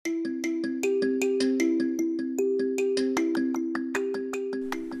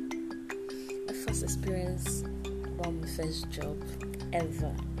experience about my first job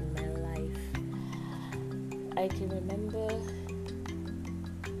ever in my life. I can remember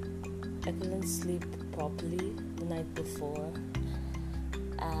I couldn't sleep properly the night before.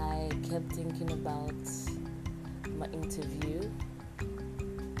 I kept thinking about my interview.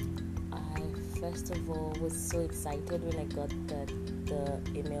 I first of all was so excited when I got the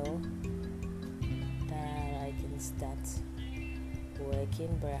email that I can start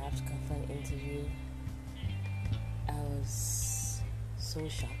working, but I have to come for an interview. I was so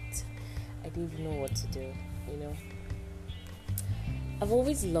shocked. I didn't even know what to do, I've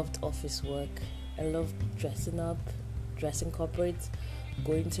always loved office work. I love dressing up, dressing corporate,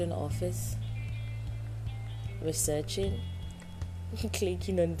 going to an office, researching,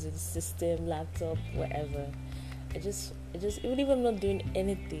 clicking on the system, laptop, whatever. I just even if I'm not doing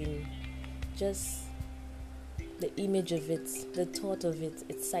anything, just the image of it, the thought of it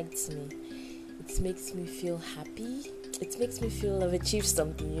excites me. It makes me feel happy. It makes me feel I've achieved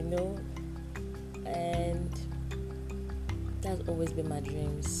something, and that's always been my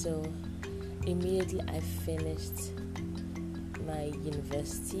dream. So immediately I finished my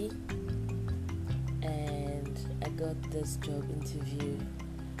university and I got this job interview.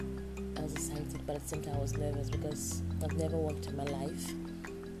 I was excited, but at the same time I was nervous because I've never worked in my life.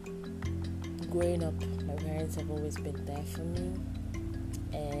 Growing up, my parents have always been there for me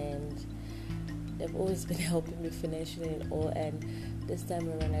and they've always been helping me financially and all, and this time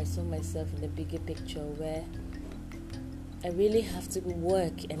around I saw myself in the bigger picture where I really have to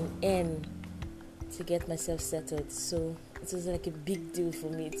work and earn to get myself settled. So it was like a big deal for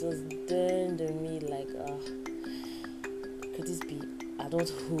me. It was dawned on me like, could this be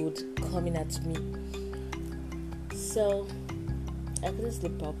adulthood coming at me? So I couldn't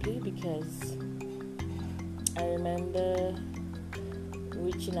sleep properly because I remember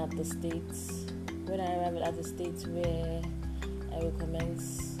reaching at the States. When I arrived at the States where I will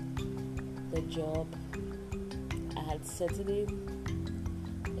commence the job, I had settled in.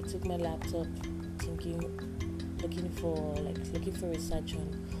 I took my laptop, looking for research on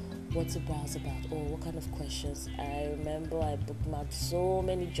what to browse about or what kind of questions. I remember I bookmarked so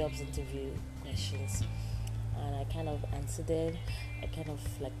many jobs interview questions and I kind of answered them. I kind of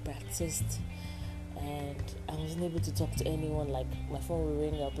practiced, and I wasn't able to talk to anyone. Like my phone would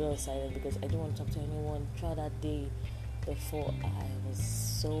ring, I'll be on silent because I didn't want to talk to anyone throughout that day. Before I was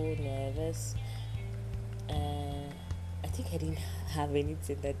so nervous, and I think I didn't have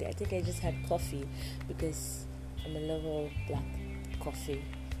anything that day. I think I just had coffee because I'm a lover of black coffee.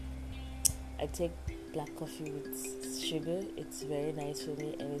 I take black coffee with sugar. It's very nice for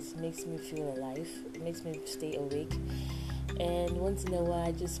me and it makes me feel alive. It makes me stay awake. And once in a while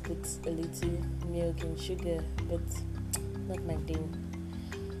I just put a little milk and sugar, but not my thing.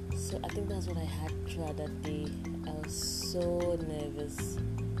 So I think that's what I had throughout that day. I was so nervous.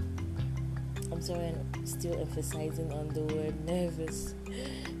 I'm sorry, I'm still emphasizing on the word nervous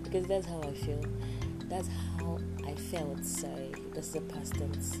because that's how I feel. That's how I felt, sorry, because the past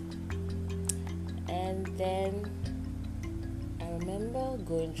tense. And then I remember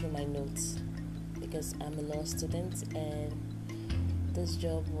going through my notes because I'm a law student and this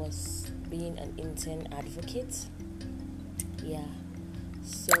job was being an intern advocate. Yeah.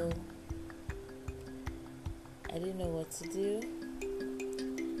 So I didn't know what to do.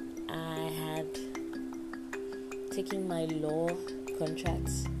 I had taken my law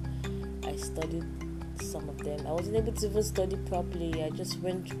contracts. I studied some of them. I wasn't able to even study properly. I just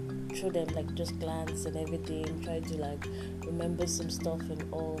went through them, just glance and everything, tried to remember some stuff and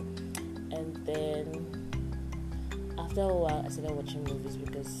all. And then after a while I started watching movies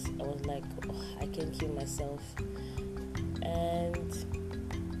because I was like, I can't kill myself. And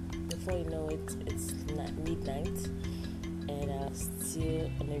before you know it, it's midnight and I was still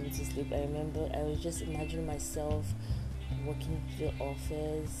unable to sleep. I remember I was just imagining myself working through the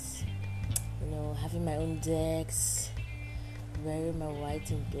office, having my own decks, wearing my white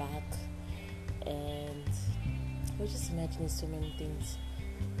and black, and I was just imagining so many things.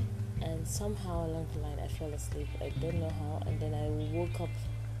 And somehow along the line I fell asleep. I don't know how, and then I woke up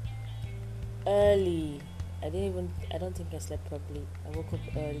early. I don't think I slept properly. I woke up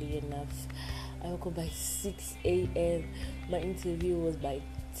early enough. I woke up by 6 a.m. My interview was by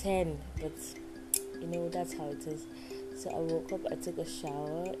 10, but that's how it is. So I woke up, I took a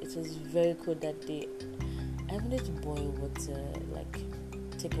shower. It was very cold that day. I wanted to boil water,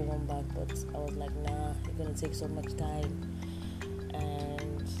 take a warm bath, but I was like, nah, it's gonna take so much time.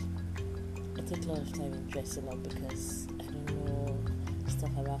 And I take a lot of time in dressing up because I don't know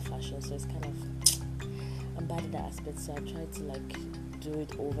stuff about fashion, so it's kind of, I'm bad at that aspect, so I try to do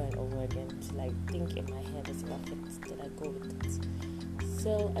it over and over again till I think in my head it's perfect, then I go with it.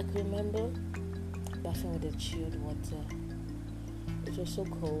 So I can remember bathing with the chilled water. It was so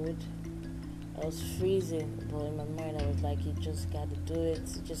cold. I was freezing, but in my mind I was like, you just gotta do it.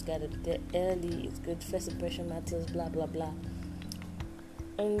 You just gotta be there early. It's good. First impression matters. Blah blah blah.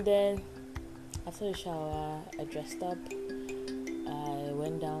 And then after the shower, I dressed up. I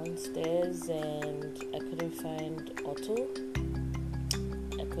went downstairs and I couldn't find auto.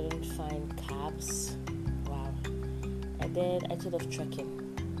 I couldn't find cabs. Wow. And then I thought of trekking.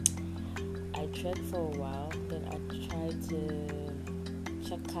 I trekked for a while. Then I tried to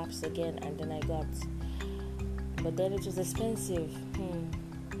check cabs again, and then I got. But then it was expensive.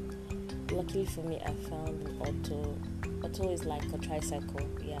 Luckily for me, I found an auto. Auto is like a tricycle,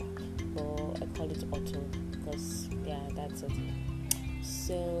 yeah. But I call it auto because, yeah, that's it.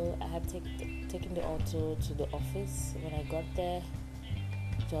 So I had taken the auto to the office. When I got there,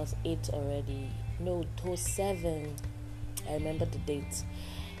 it was 8 already. No, it was 7. I remember the date.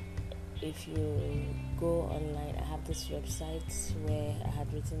 If you go online, I have this website where I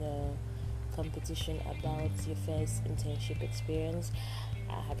had written a competition about your first internship experience.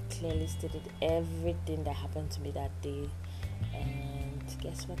 I had clearly stated everything that happened to me that day. And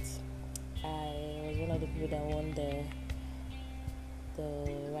guess what? I was one of the people that won the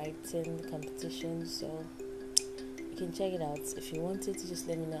writing competition, so you can check it out. If you want it, just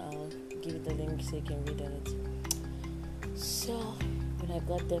let me know. I'll give you the link so you can read on it. So when I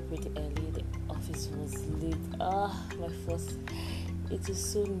got there pretty early, the office was lit. My first, it was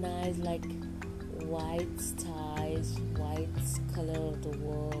so nice, like white tiles, white color of the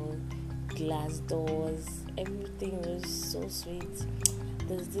wall, glass doors, everything was so sweet.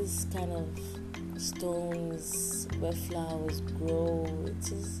 There's this kind of stones where flowers grow.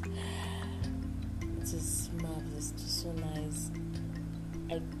 It is marvelous, just so nice.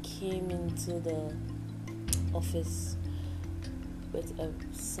 I came into the office with a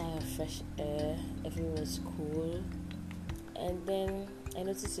sigh of fresh air. Everything was cool, and then I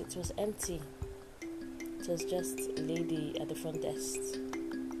noticed it was empty. It was just a lady at the front desk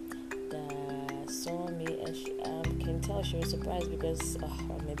that saw me, and she can tell she was surprised because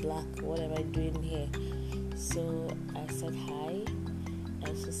I'm a black. What am I doing here? So I said hi,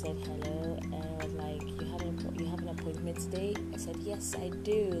 and she said hello, and I was like, you have an appointment today? I said, yes, I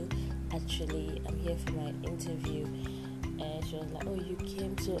do. Actually, I'm here for my interview. And she was like, oh, you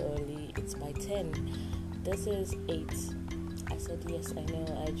came too early. It's by 10. This is 8. I said, yes, I know.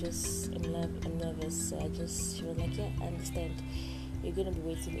 I'm nervous. So she was like, yeah, I understand. You're going to be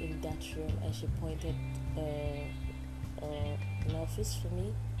waiting in that room. And she pointed an office for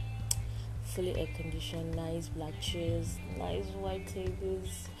me. Fully air-conditioned, nice black chairs, nice white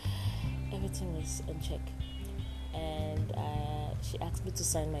tables. Everything was in check. And she asked me to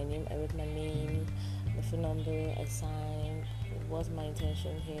sign my name. I wrote my name, my phone number, I signed. It was my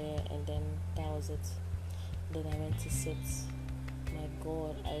intention here, and then that was it. Then I went to sit. My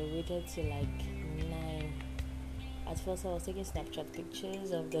God, I waited till like 9. At first I was taking Snapchat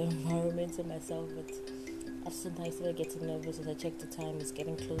pictures of the environment and myself, but after that I started getting nervous as I checked the time. It's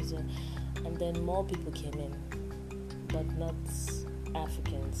getting closer, and then more people came in, but not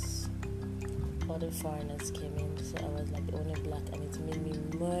Africans. Other foreigners came in, so I was like the only black, and it made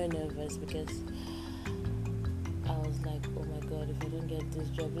me more nervous because I was like, oh my God, if I don't get this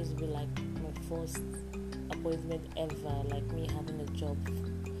job, this will be like my first appointment ever, like me having a job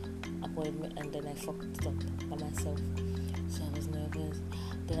appointment, and then I fucked it up by myself. So I was nervous.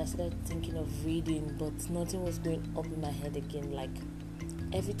 Then I started thinking of reading, but nothing was going up in my head again. Like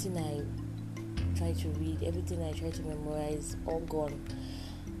everything I tried to read, everything I tried to memorize, all gone.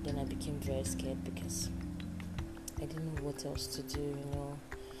 Then I became very scared because I didn't know what else to do,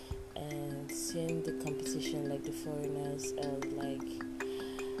 And seeing the competition, like the foreigners, I was like,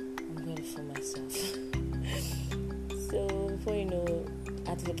 I'm going for myself. So before you know,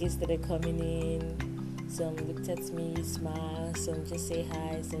 advocates started coming in. Some looked at me, smiled. Some just say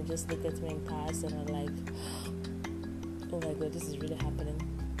hi. Some just looked at me and passed. And I'm like, oh my God, this is really happening.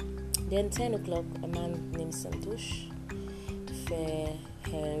 Then 10 o'clock, a man named Santosh, fair,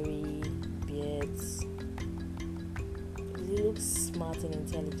 hairy, beards. He looks smart and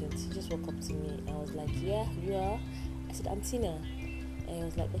intelligent. He just walked up to me and I was like, yeah, you are? I said, I'm Tina. And he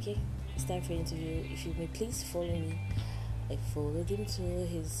was like, okay, it's time for an interview. If you may please follow me. I followed him to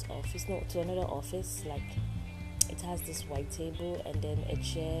his office, to another office. Like, it has this white table and then a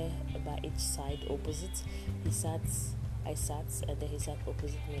chair by each side opposite. I sat, and then he sat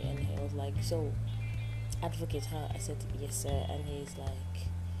opposite me, and he was like, so, advocate, huh? I said, yes, sir. And he's like,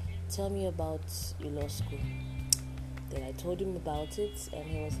 tell me about your law school. Then I told him about it, and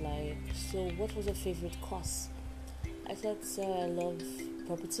he was like, so what was your favorite course? I said, sir, I love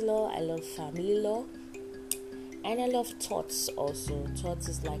property law, I love family law, and I love torts also. Torts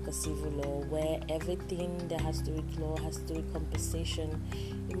is like a civil law where everything that has to do with law has to do with compensation.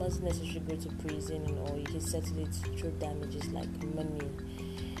 You mustn't necessarily go to prison, or you can settle it through damages like money.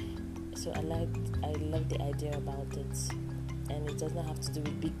 So I love the idea about it, and it doesn't have to do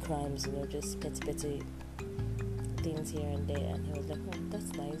with big crimes, just petty things here and there. And he was like, oh,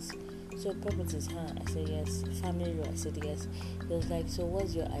 that's nice. So properties, huh? I said yes. Family law, I said yes. He was like, so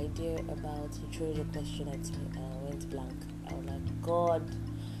what's your idea about, he threw the question at me and I went blank. I was like, God,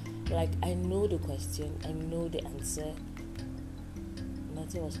 like I know the question, I know the answer.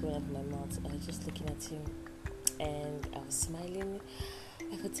 Nothing was going up in my mouth. I was just looking at him and I was smiling.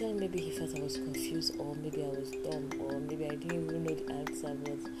 I could tell maybe he felt I was confused, or maybe I was dumb, or maybe I didn't even know the answer,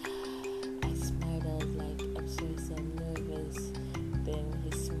 but I smiled. I was like, I'm sorry, sir, I'm nervous. Then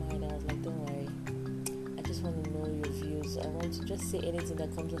he smiled. I was like, don't worry, I just want to know your views. I want to just say anything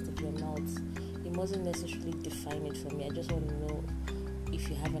that comes out of your mouth. You mustn't necessarily define it for me. I just want to know if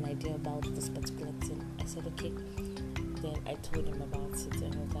you have an idea about this particular thing. I said, okay. Then I told him about it,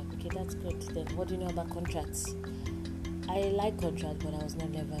 and I was like, okay, that's good. Then what do you know about contracts? I like contract, but I was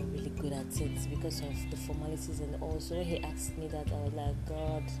never really good at it because of the formalities and all. So when he asked me that, I was like,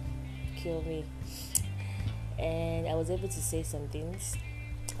 God, kill me. And I was able to say some things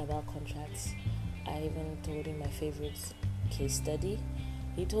about contracts. I even told him my favorite case study.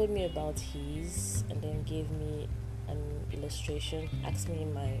 He told me about his and then gave me an illustration, asked me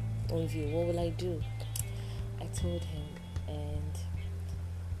in my own view, what will I do? I told him, and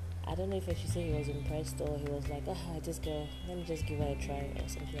I don't know if I should say he was impressed or he was like, let me just give it a try or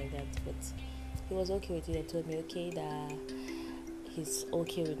something like that. But he was okay with it and told me, okay, that he's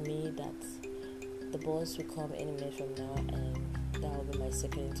okay with me, that the boss will come any minute from now, and that will be my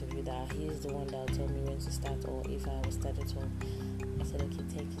second interview, that he is the one that will tell me when to start or if I will start at all. I said, okay,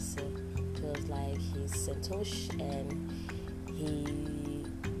 thank you, sir. He was like, he's Santosh, and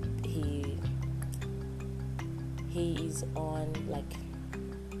he is on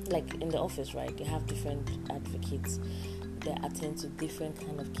like in the office, right? You have different advocates that attend to different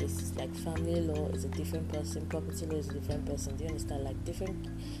kind of cases. Like family law is a different person, property law is a different person. Do you understand? Like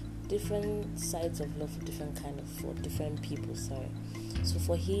different sides of law for different people. Sorry. So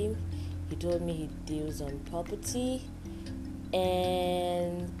for him, he told me he deals on property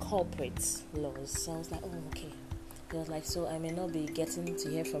and corporate laws. So I was like, oh, okay. He was like, so I may not be getting to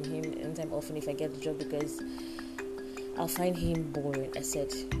hear from him anytime often if I get the job because I'll find him boring. I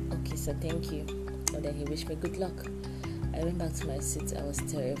said, okay, so thank you. And then he wished me good luck. I went back to my seat. I was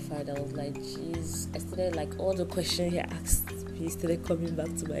terrified. I was like, jeez. I started like all the questions he asked, he started coming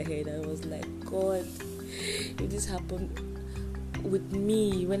back to my head. I was like, God, if this happened with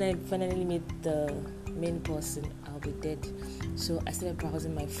me when I finally meet the main person, I'll be dead. So I started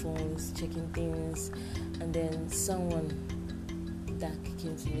browsing my phones, checking things, and then someone that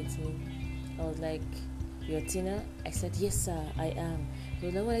came to meet me. I was like, you're Tina? I said, yes, sir, I am. He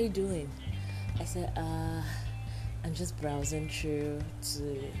was like, what are you doing? I said, I'm just browsing through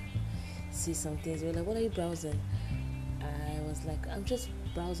to see some things. He was like, what are you browsing? I was like, I'm just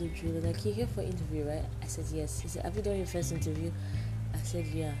browsing through. He was like, you're here for interview, right? I said, yes. He said, have you done your first interview? I said,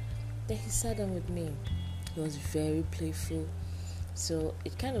 yeah. Then he sat down with me. He was very playful. So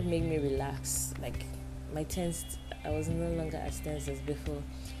it kind of made me relax. Like my tense, I was no longer as tense as before.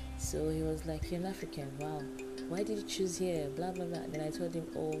 So he was like, you're an African, wow, why did you choose here, blah blah blah. Then I told him,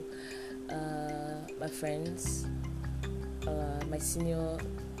 my friends, my senior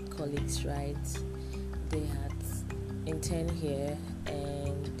colleagues, right, they had interned here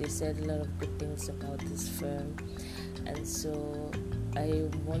and they said a lot of good things about this firm, and so I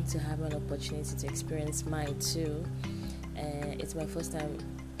want to have an opportunity to experience mine too. And it's my first time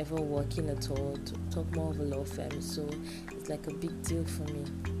ever working at all, to talk more of a law firm, so it's like a big deal for me.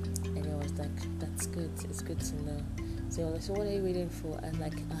 And I was like, that's good, it's good to know. So I was like, so what are you waiting for? I'm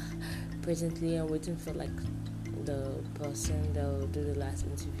like, presently I'm waiting for like the person that will do the last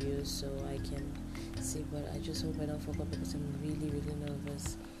interview so I can see, but I just hope I don't fuck up because I'm really, really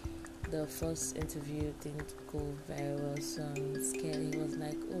nervous. The first interview didn't go very well, so I'm scared. He was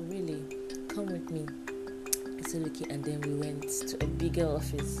like, oh really? Come with me. I said, okay, and then we went to a bigger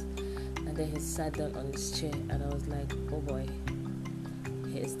office, and then he sat down on his chair, and I was like, oh boy,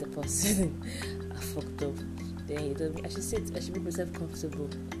 here's the person I fucked up. Then he told me I should make myself comfortable.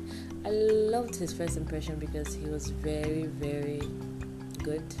 I loved his first impression because he was very, very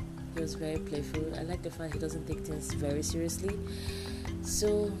good. He was very playful. I like the fact he doesn't take things very seriously.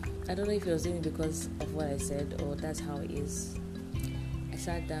 So I don't know if he was doing it because of what I said or that's how it is. I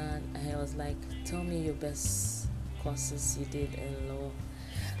sat down and I was like, tell me your best courses you did in law.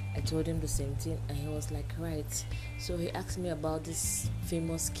 I told him the same thing and he was like, right. So he asked me about this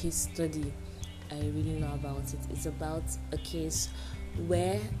famous case study I really know about it. It's about a case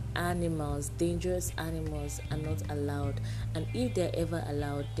where animals, dangerous animals, are not allowed. And if they're ever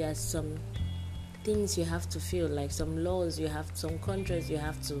allowed, there are some things you have to feel, like some laws you have, some countries you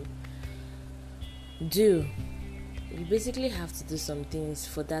have to do. You basically have to do some things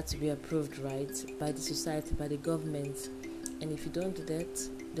for that to be approved, right? By the society, by the government. And if you don't do that,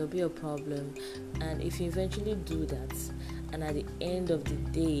 there'll be a problem. And if you eventually do that, and at the end of the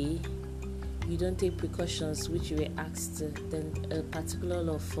day, you don't take precautions which you were asked to, then a particular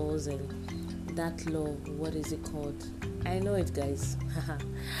law falls in. That law, what is it called? I know it, guys.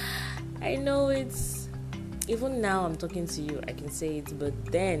 I know it. Even now I'm talking to you, I can say it, but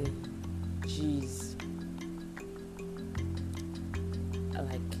then, jeez.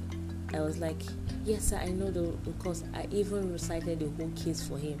 I was like, yes sir, I know the course. I even recited the whole case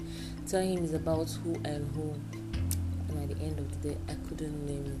for him, telling him it's about who and who. And at the end of the day, I couldn't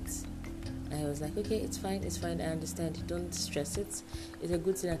name it. I was like, okay, it's fine, I understand. Don't stress it. It's a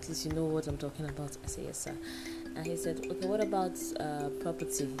good thing at least you know what I'm talking about. I said, yes sir. And he said, okay, what about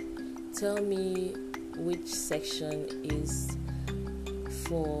property? Tell me which section is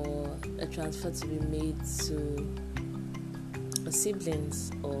for a transfer to be made to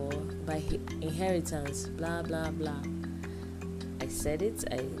siblings or by inheritance, blah blah blah. I said it,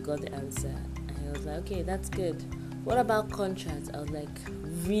 I got the answer, and he was like, okay, that's good. What about contracts? I was like,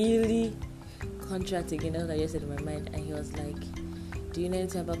 really? Contract again? That's what I just said in my mind. And he was like, do you know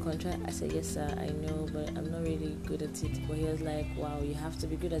anything about contract? I said, yes sir, I know, but I'm not really good at it. But he was like, wow, you have to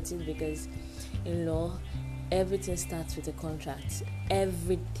be good at it, because in law everything starts with a contract,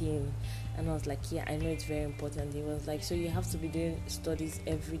 everything. And I was like, yeah, I know it's very important. He was like, so you have to be doing studies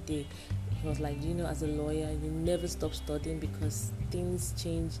every day. He was like, do you know, as a lawyer, you never stop studying, because things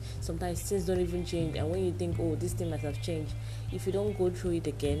change. Sometimes things don't even change, and when you think, oh, this thing might have changed, if you don't go through it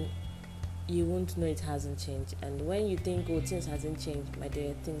again, you won't know it hasn't changed. And when you think, oh, things hasn't changed, my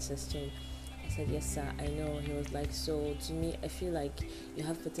dear, things has changed. I said, yes sir, I know. He was like, so to me, I feel like you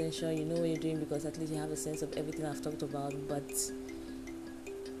have potential, you know what you're doing, because at least you have a sense of everything I've talked about, but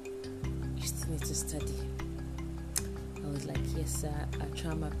you still need to study. I was like, yes sir, I'll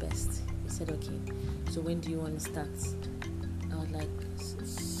try my best. He said, okay, so when do you want to start? I was like,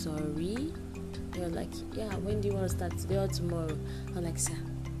 sorry? He was like, yeah, when do you want to start, today or tomorrow? I was like, sir,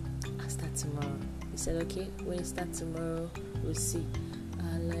 I'll start tomorrow. He said, okay, when you start tomorrow, we'll see.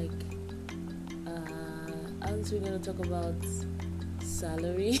 Aren't we going to talk about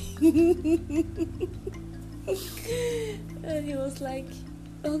salary? And he was like,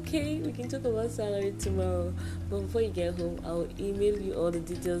 okay, we can talk about salary tomorrow, but before you get home, I'll email you all the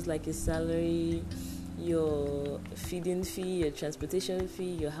details, like your salary, your feeding fee, your transportation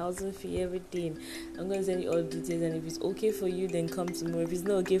fee, your housing fee, everything. I'm going to send you all the details, and if it's okay for you, then come tomorrow. If it's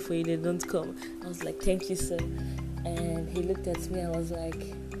not okay for you, then don't come. I was like, thank you sir. And he looked at me and was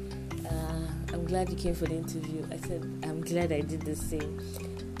like, I'm glad you came for the interview. I said, I'm glad I did the same.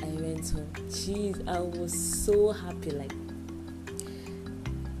 I went home. Jeez, I was so happy. Like,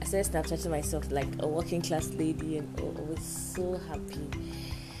 I started Snapchatting myself like a working class lady, and I was so happy.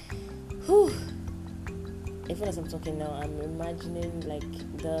 Whew. Even as I'm talking now, I'm imagining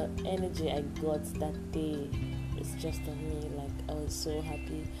like the energy I got that day. It's just on me. Like, I was so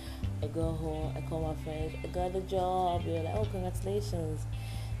happy. I go home, I call my friends, I got a job. They're like, oh, congratulations.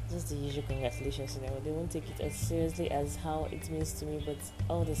 Just the usual congratulations, you know. They won't take it as seriously as how it means to me, but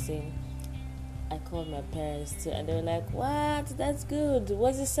all the same, I called my parents too, and they were like, what? That's good.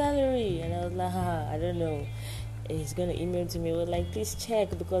 What's the salary? And I was like, I don't know. He's gonna email to me. We're like, please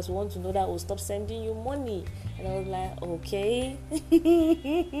check, because we want to know that we'll stop sending you money. And I was like, okay.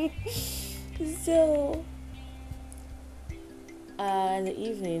 So in the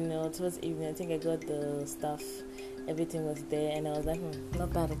evening, or towards the evening, I think I got the stuff. Everything was there, and I was like,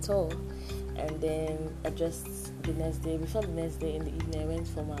 not bad at all. And then I just, the next day, before the next day in the evening, I went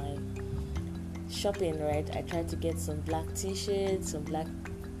for my shopping, right? I tried to get some black t-shirts, some black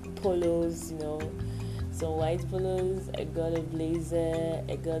polos, you know, some white polos. I got a blazer,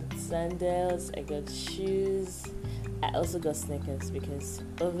 I got sandals, I got shoes. I also got sneakers, because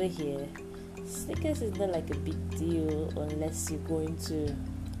over here, sneakers is not like a big deal unless you go into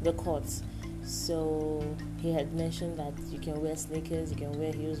the courts. So he had mentioned that you can wear sneakers, you can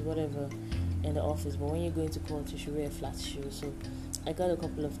wear heels, whatever, in the office, but when you go into court, you should wear a flat shoe. So I got a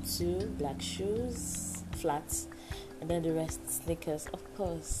couple of 2 black shoes, flats, and then the rest sneakers, of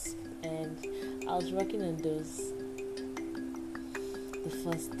course. And I was working on those. The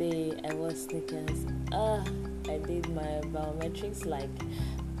first day I wore sneakers. I did my biometrics. Like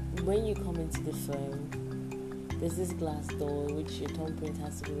when you come into the firm, there's this glass door which your thumbprint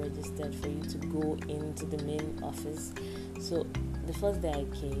has to be registered for you to go into the main office. So the first day I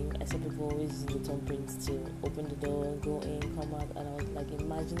came, I saw people always using the thumbprint to open the door, go in, come out, and I was like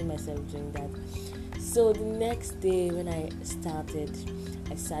imagining myself doing that. So the next day when I started,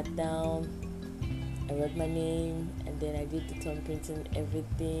 I sat down, I wrote my name, and then I did the thumbprint and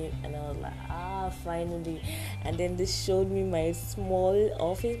everything, and I was like, finally. And then they showed me my small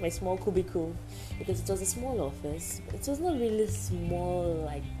office, my small cubicle, because it was a small office. It was not really small,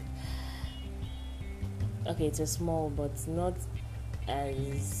 like, okay, it was small, but not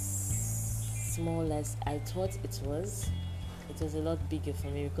as small as I thought it was. It was a lot bigger for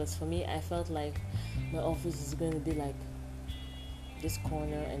me, because for me, I felt like my office is going to be like this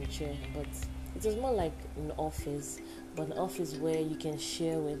corner and chair, but it was more like an office, but an office where you can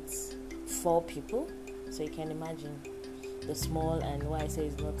share with 4 people. So you can imagine the small, and why I say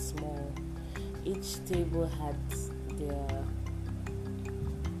it's not small. Each table had their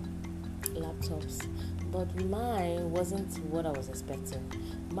laptops, but mine wasn't what I was expecting.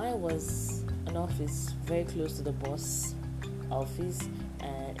 Mine was an office very close to the boss office,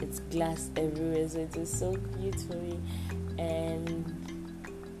 and it's glass everywhere, so it was so cute for me. And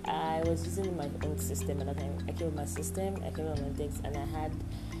I was using my own system at that time. I came with my system, I came with my desk, and I had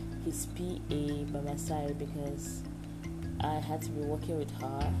his PA by my side because I had to be working with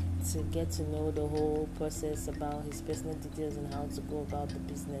her to get to know the whole process about his personal details and how to go about the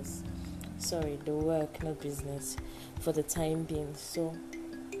business. Sorry, the work, not business, for the time being. So,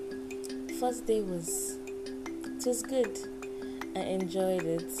 first day was good. I enjoyed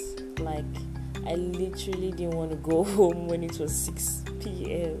it. Like, I literally didn't want to go home when it was 6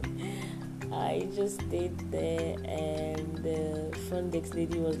 p.m. I just stayed there, and the front desk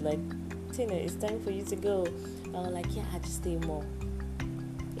lady was like, Tina, it's time for you to go. I was like, yeah, I had to stay more.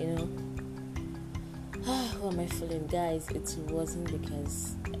 You know? Who am I fooling? Guys, it wasn't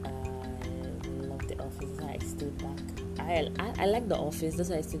because I love the office. I stayed back. I like the office, that's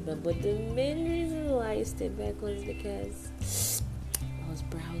why I stayed back. But the main reason why I stayed back was because I was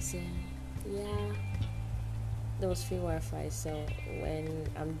browsing. Yeah, there was free Wi-Fi, so when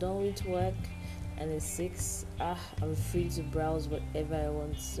I'm done with work and it's 6, I'm free to browse whatever I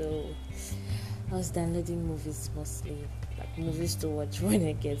want. So I was downloading movies mostly, like movies to watch when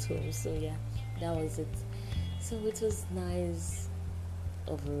I get home. So yeah, that was it. So it was nice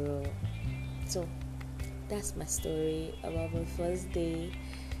overall. So that's my story about my first day,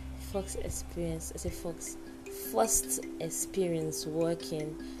 first experience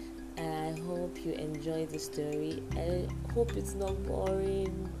working. I hope you enjoy the story. I hope it's not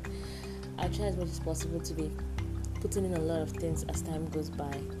boring. I try as much as possible to be putting in a lot of things as time goes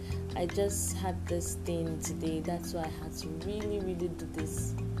by. I just had this thing today, that's why I had to really, really do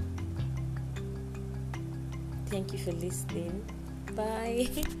this. Thank you for listening. Bye.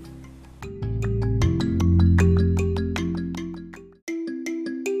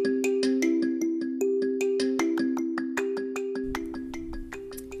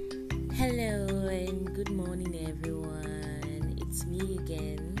 Hello and good morning, everyone. It's me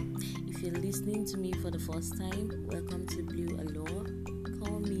again. If you're listening to me for the first time, welcome to Blue Allure.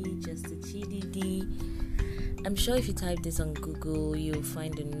 Call me just a GDD. I'm sure if you type this on Google, you'll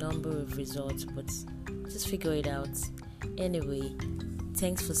find a number of results, but just figure it out. Anyway,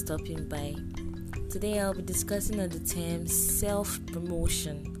 thanks for stopping by. Today I'll be discussing on the term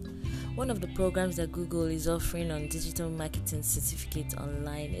self-promotion. One of the programs that Google is offering on digital marketing certificate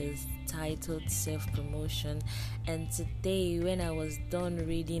online is titled Self-Promotion. And today, when I was done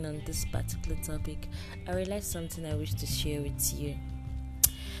reading on this particular topic, I realized something I wish to share with you.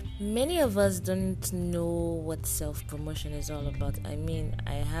 Many of us don't know what self-promotion is all about. I mean,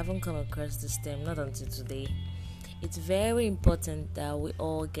 I haven't come across this term, not until today. It's very important that we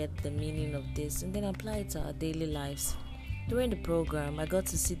all get the meaning of this and then apply it to our daily lives. During the program, I got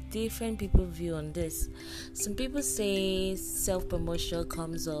to see different people's view on this. Some people say self-promotion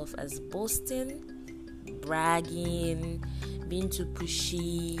comes off as boasting, bragging, being too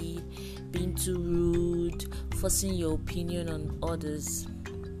pushy, being too rude, forcing your opinion on others.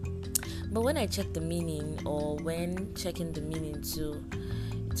 But when I check the meaning, or when checking the meaning too,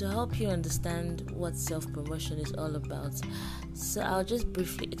 to help you understand what self-promotion is all about, so I'll just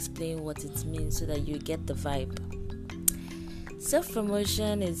briefly explain what it means so that you get the vibe.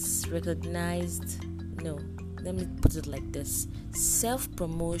 Self-promotion is let me put it like this.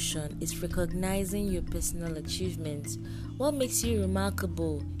 Self-promotion is recognizing your personal achievements, what makes you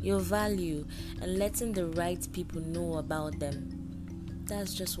remarkable, your value, and letting the right people know about them.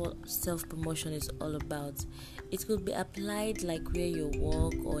 That's just what self-promotion is all about. It could be applied like where you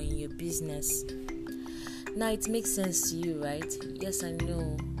work or in your business. Now it makes sense to you, right? Yes, I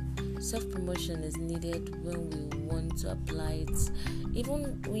know. Self-promotion is needed when we want to apply it.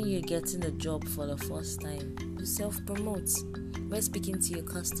 Even when you're getting a job for the first time, you self-promote. When speaking to your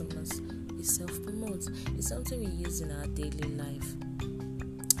customers, you self-promote. It's something we use in our daily life.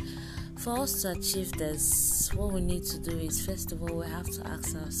 For us to achieve this, what we need to do is, first of all, we have to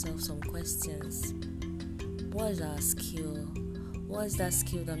ask ourselves some questions. What is our skill? What is that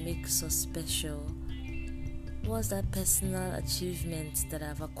skill that makes us special? What's that personal achievement that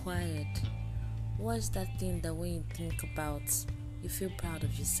I've acquired? What's that thing that when you think about, you feel proud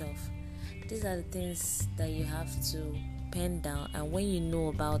of yourself? These are the things that you have to pen down, and when you know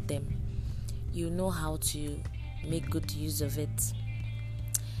about them, you know how to make good use of it.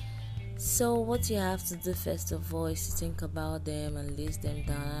 So what you have to do first of all is to think about them and list them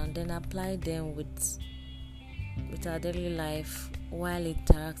down, and then apply them with our daily life while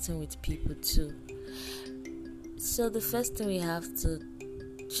interacting with people too. So the first thing we have to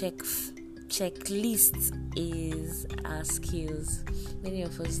checklist is our skills. Many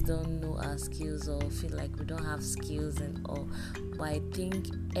of us don't know our skills or feel like we don't have skills and all, but I think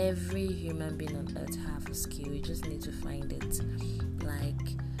every human being on earth have a skill. You just need to find it.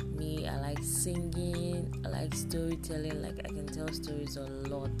 Like me, I like singing, I like storytelling. Like I can tell stories a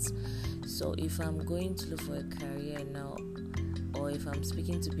lot. So if I'm going to look for a career now, or if I'm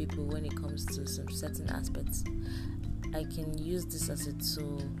speaking to people when it comes to some certain aspects, I can use this as a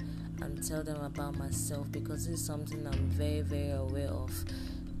tool and tell them about myself, because this is something I'm very, very aware of.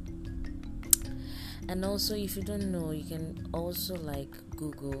 And also, if you don't know, you can also like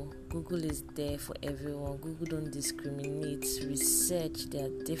Google. Google is there for everyone. Google don't discriminate. Research, there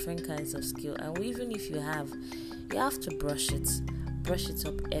are different kinds of skill, and even if you have to brush it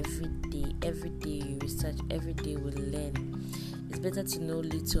up every day. Every day you research, every day we learn. It's better to know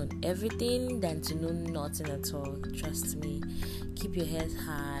little on everything than to know nothing at all. Trust me. Keep your head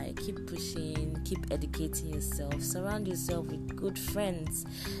high, keep pushing, keep educating yourself. Surround yourself with good friends.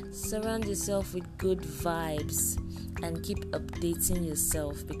 Surround yourself with good vibes, and keep updating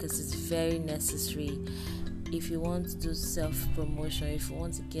yourself, because it's very necessary. If you want to do self-promotion, if you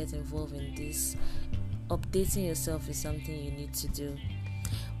want to get involved in this, updating yourself is something you need to do.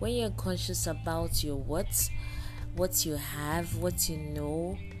 When you're conscious about your what you have, what you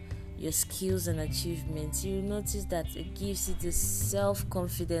know, your skills and achievements, you notice that it gives you the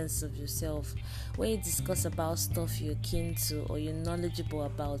self-confidence of yourself. When you discuss about stuff you're keen to or you're knowledgeable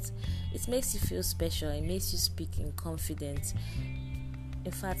about, it makes you feel special. It makes you speak in confidence.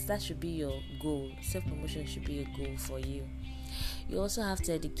 In fact, that should be your goal. Self-promotion should be a goal for you. You also have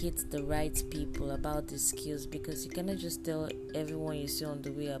to educate the right people about these skills, because you cannot just tell everyone you see on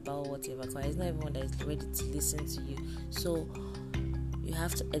the way about what you've acquired. It's not everyone that is ready to listen to you. So you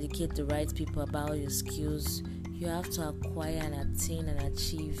have to educate the right people about your skills. You have to acquire and attain and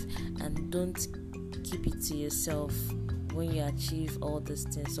achieve, and don't keep it to yourself. When you achieve all these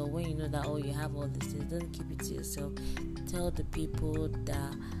things, or when you know that you have all these things, don't keep it to yourself. Tell the people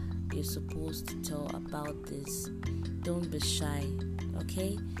that you're supposed to tell about this. Don't be shy,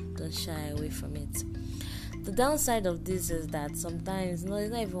 okay? Don't shy away from it. The downside of this is that sometimes it's not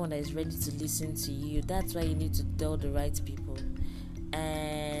everyone that is ready to listen to you. That's why you need to tell the right people.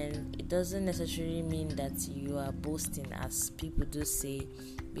 And it doesn't necessarily mean that you are boasting, as people do say,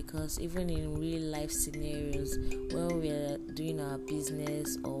 because even in real life scenarios, when we're doing our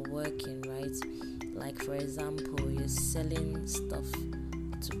business or working, right? Like for example, you're selling stuff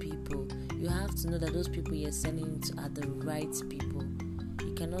to people. You have to know that those people you're selling to are the right people.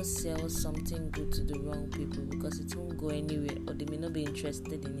 You cannot sell something good to the wrong people, because it won't go anywhere, or they may not be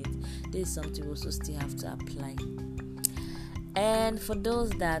interested in it. This is something we also still have to apply. And for those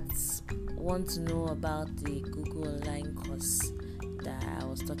that want to know about the Google online course that I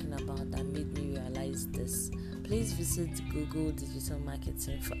was talking about that made me realize this, please visit Google Digital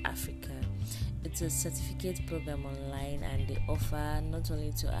Marketing for Africa. It's a certificate program online, and they offer not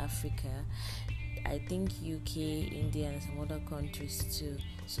only to Africa, I think UK, India, and some other countries too.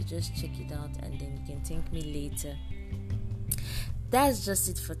 So just check it out, and then you can thank me later. That's just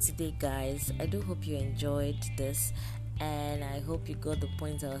it for today, guys. I do hope you enjoyed this, and I hope you got the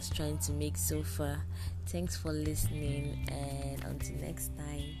point I was trying to make so far. Thanks for listening, and until next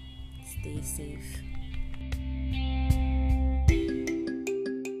time, stay safe.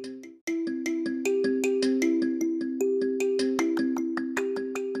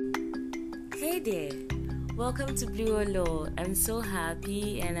 Welcome to Blue Law. I'm so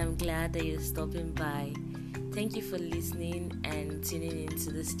happy and I'm glad that you're stopping by. Thank you for listening and tuning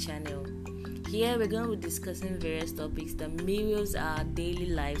into this channel. Here we're going to be discussing various topics that mirrors our daily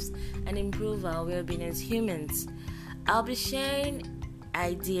lives and improve our well-being as humans. I'll be sharing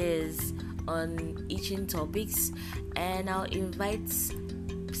ideas on each topics, and I'll invite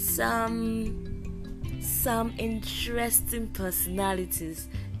some interesting personalities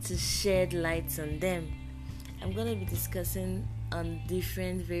to shed light on them. I'm going to be discussing on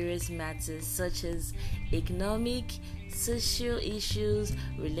different various matters such as economic, social issues,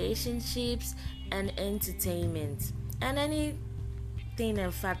 relationships, and entertainment, and anything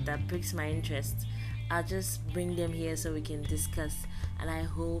in fact that piques my interest. I'll just bring them here so we can discuss, and I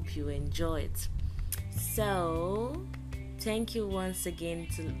hope you enjoy it. So thank you once again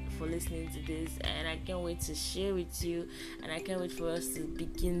for listening to this, and I can't wait to share with you, and I can't wait for us to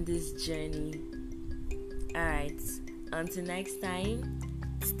begin this journey. Alright, until next time,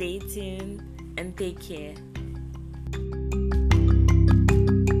 stay tuned and take care.